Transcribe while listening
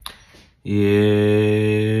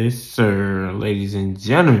Yes, sir, ladies and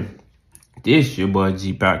gentlemen. This your boy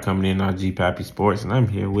G Pap coming in on G Pappy Sports, and I'm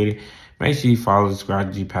here with it. Make sure you follow, subscribe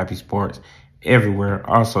to G Pappy Sports everywhere,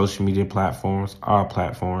 all social media platforms, all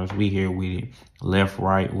platforms. We here with it. Left,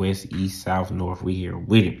 right, west, east, south, north. We here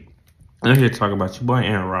with it. I'm here to talk about your boy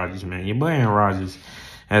Arron Rodgers, man. Your boy Arron Rodgers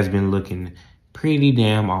has been looking pretty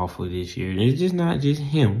damn awful this year. It's just not just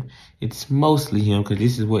him. It's mostly him because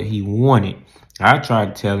this is what he wanted. I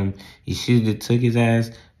tried to tell him he should have took his ass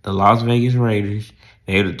the Las Vegas Raiders.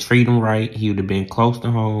 They would have treated him right. He would have been close to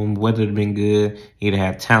home. Weather would have been good. He'd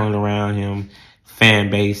have talent around him, fan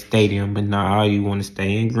base, stadium. But now you want to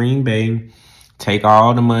stay in Green Bay, take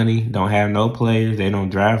all the money, don't have no players. They don't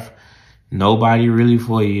draft nobody really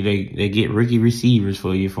for you. They get rookie receivers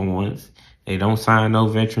for you for once. They don't sign no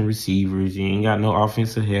veteran receivers. You ain't got no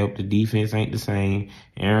offensive help. The defense ain't the same.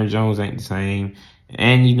 Aaron Jones ain't the same.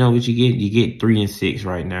 And you know what you get? You get 3-6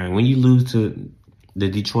 right now. And when you lose to the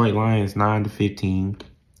Detroit Lions 9-15,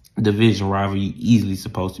 division rival you easily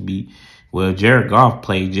supposed to beat. Well, Jared Goff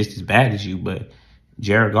played just as bad as you, but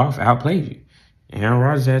Jared Goff outplayed you. Aaron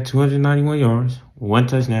Rodgers had 291 yards, 1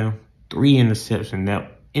 touchdown, 3 interceptions.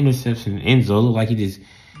 That interception in end zone looked like he just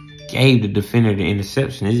gave the defender the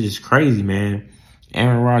interception. It's just crazy, man.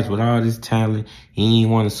 Aaron Rodgers with all this talent, he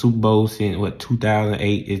ain't won a Super Bowl since,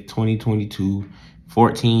 2008. It's 2022.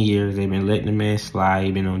 14 years, they've been letting the man slide.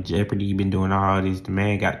 He been on Jeopardy. He been doing all this. The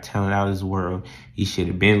man got talent out of his world. He should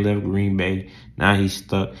have been left Green Bay. Now he's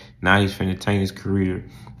stuck. Now he's finna tank his career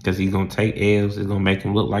because he's going to take L's. It's going to make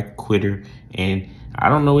him look like a quitter. And I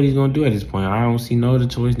don't know what he's going to do at this point. I don't see no other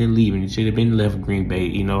choice than leaving. He should have been left Green Bay.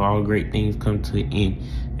 You know, all great things come to an end.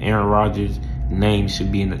 Aaron Rodgers' name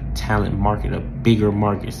should be in the talent market, a bigger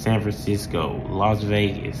market. San Francisco, Las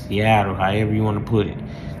Vegas, Seattle, however you want to put it.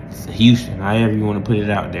 Houston, however you want to put it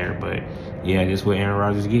out there. But, yeah, that's what Aaron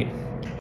Rodgers get.